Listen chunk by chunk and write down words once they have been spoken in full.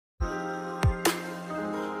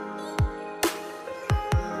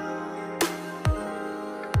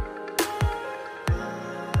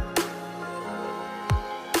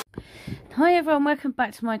Hi everyone, welcome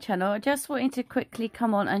back to my channel. I just wanted to quickly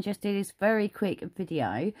come on and just do this very quick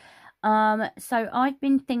video. So I've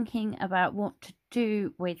been thinking about what to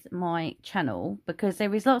do with my channel, because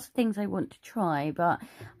there is lots of things I want to try, but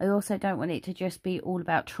I also don't want it to just be all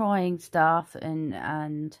about trying stuff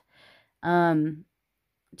and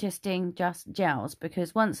just doing just gels,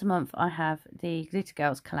 because once a month I have the Glitter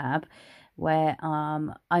Girls collab where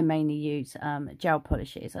I mainly use gel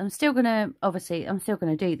polishes. I'm still gonna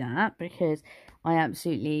do that because I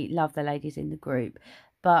absolutely love the ladies in the group,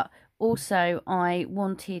 but also I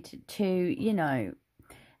wanted to, you know,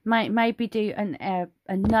 maybe do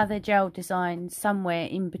another gel design somewhere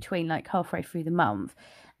in between, like halfway through the month.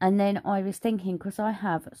 And then I was thinking, because I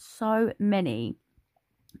have so many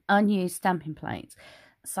unused stamping plates,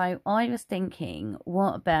 so I was thinking,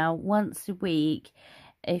 what about once a week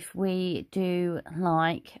if we do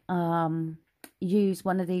like use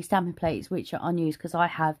one of these stamping plates which are unused, because I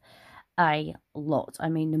have a lot. I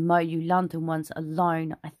mean, the Moyu London ones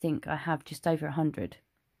alone, I think I have just over 100.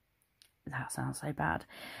 That sounds so bad,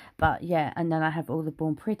 but yeah. And then I have all the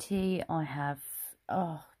Born Pretty. I have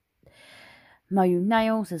Moyu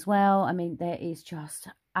nails as well. I mean, there is just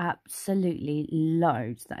absolutely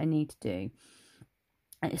loads that I need to do.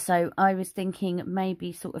 So I was thinking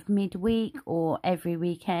maybe sort of midweek or every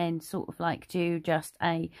weekend, sort of like do just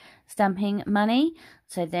a stamping money.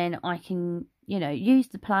 So then I can, you know, use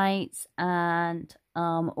the plates, and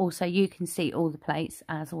also you can see all the plates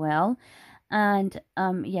as well. And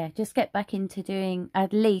yeah, just get back into doing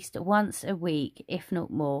at least once a week, if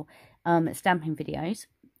not more, stamping videos.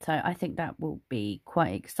 So I think that will be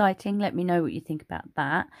quite exciting. Let me know what you think about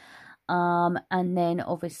that. And then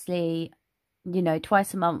obviously, you know,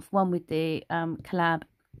 twice a month, one with the collab,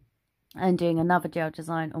 and doing another gel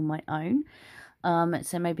design on my own.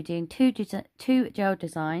 So maybe doing two gel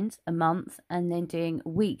designs a month, and then doing a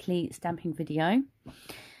weekly stamping video,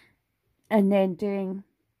 and then doing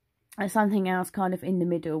something else kind of in the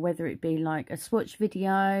middle, whether it be like a swatch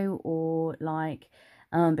video or like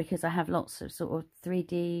because I have lots of sort of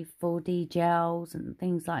 3D 4D gels and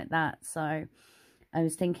things like that. So I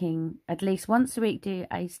was thinking at least once a week do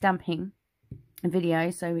a stamping video,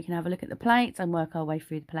 so we can have a look at the plates and work our way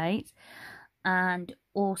through the plates. And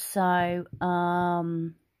also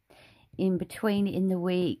in between in the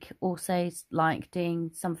week, also like doing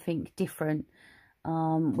something different,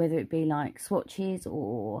 whether it be like swatches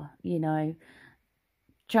or, you know,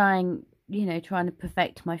 trying to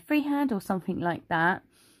perfect my freehand or something like that.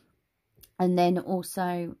 And then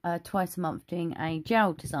also twice a month doing a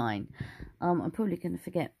gel design. I'm probably going to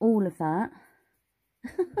forget all of that.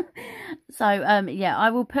 So yeah, I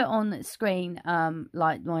will put on the screen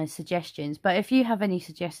like my suggestions, but if you have any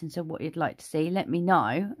suggestions of what you'd like to see, let me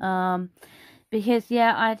know, because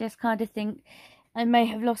yeah, I just kind of think I may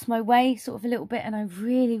have lost my way sort of a little bit, and I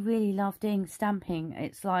really love doing stamping.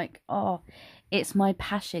 It's like, oh, it's my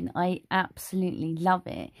passion. I absolutely love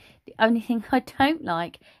it. The only thing I don't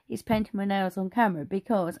like is painting my nails on camera,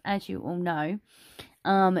 because as you all know,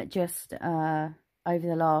 just over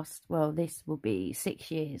the last, well, this will be 6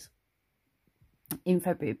 years. In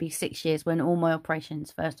February, it'd be 6 years when all my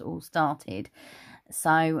operations first all started.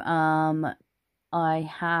 So I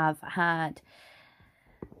have had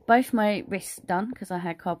both my wrists done, because I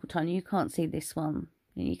had carpal tunnel. You can't see this one.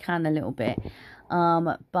 You can a little bit.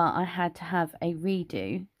 But I had to have a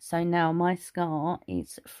redo. So now my scar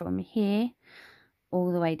is from here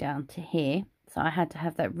all the way down to here. So I had to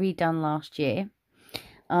have that redone last year.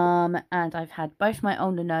 And I've had both my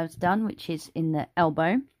ulnar nerves done, which is in the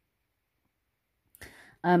elbow,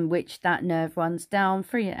 which that nerve runs down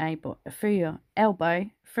through your elbow,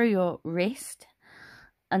 through your wrist,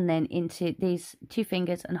 and then into these two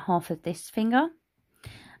fingers and half of this finger.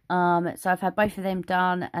 So I've had both of them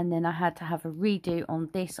done, and then I had to have a redo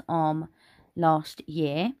on this arm last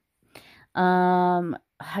year.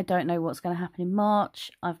 I don't know what's going to happen in March.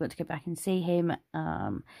 I've got to go back and see him.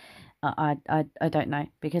 I don't know,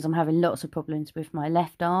 because I'm having lots of problems with my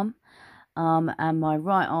left arm, and my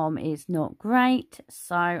right arm is not great,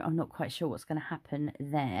 so I'm not quite sure what's going to happen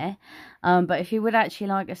there. But if you would actually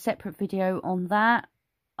like a separate video on that,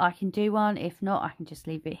 I can do one. If not, I can just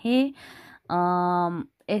leave it here.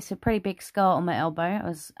 It's a pretty big scar on my elbow. I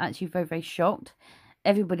was actually very shocked.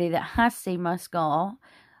 Everybody that has seen my scar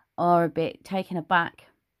are a bit taken aback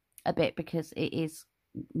a bit, because it is,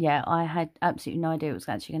 yeah, I had absolutely no idea it was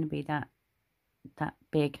actually going to be that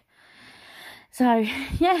big. So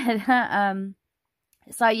yeah,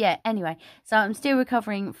 so yeah, anyway, so I'm still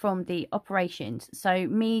recovering from the operations. So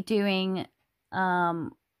me doing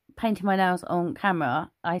painting my nails on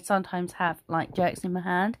camera, I sometimes have like jerks in my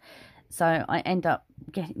hand. so I end up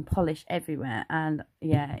getting polish everywhere, and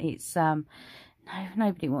yeah, it's no,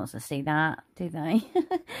 nobody wants to see that, do they?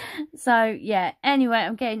 So yeah, anyway,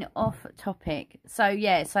 I'm getting off topic. So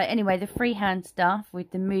yeah, so anyway, the freehand stuff with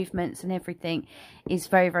the movements and everything is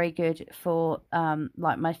very, very good for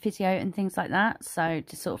like my physio and things like that. So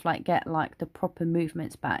to sort of like get like the proper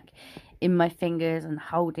movements back in my fingers and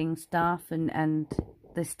holding stuff and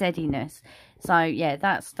the steadiness. So yeah,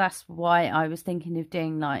 that's why I was thinking of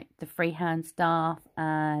doing like the freehand stuff,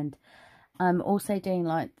 and I'm also doing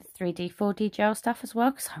like the 3D 4D gel stuff as well,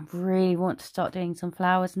 because I really want to start doing some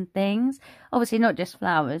flowers and things. Obviously not just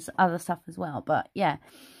flowers, other stuff as well, but yeah.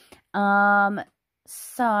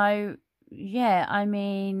 So yeah, I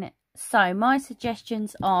mean, so my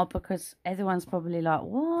suggestions are, because everyone's probably like,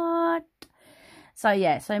 what? So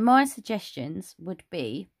yeah, so my suggestions would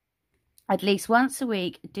be at least once a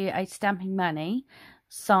week do a stamping mani,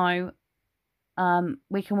 so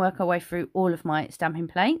we can work our way through all of my stamping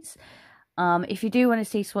plates. If you do want to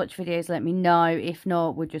see swatch videos, let me know. If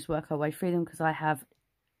not, we'll just work our way through them, because I have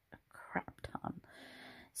a crap ton.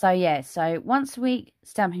 So yeah, so once a week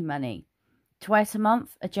stamping mani, twice a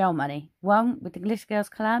month a gel mani, one with the Glitter Girls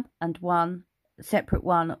collab and one separate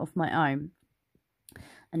one of my own.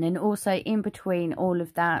 And then also in between all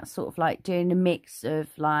of that, sort of like doing a mix of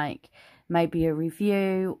like maybe a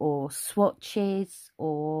review or swatches,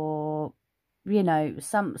 or you know,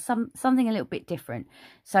 something a little bit different.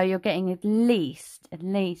 So you're getting at least 2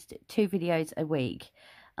 videos a week.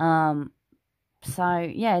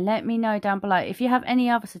 So yeah, let me know down below if you have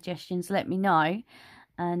any other suggestions. Let me know,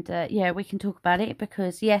 and yeah, we can talk about it,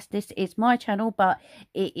 because yes, this is my channel, but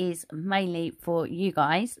it is mainly for you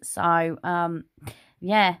guys. So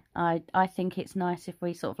yeah, I think it's nice if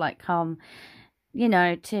we sort of like come, you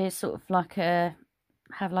know, to sort of like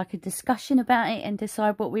have like a discussion about it and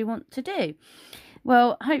decide what we want to do.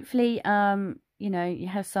 Well, hopefully you know, you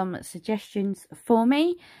have some suggestions for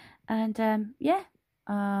me, and yeah,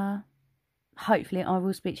 hopefully I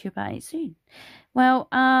will speak to you about it soon. Well,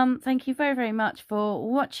 thank you very, very much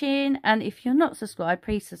for watching, and if you're not subscribed,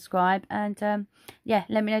 please subscribe, and yeah,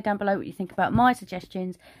 let me know down below what you think about my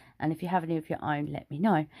suggestions, and if you have any of your own, let me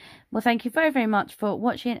know. Well, thank you very, very much for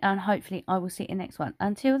watching, and hopefully I will see you in the next one.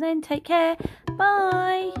 Until then, take care.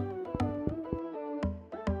 Bye.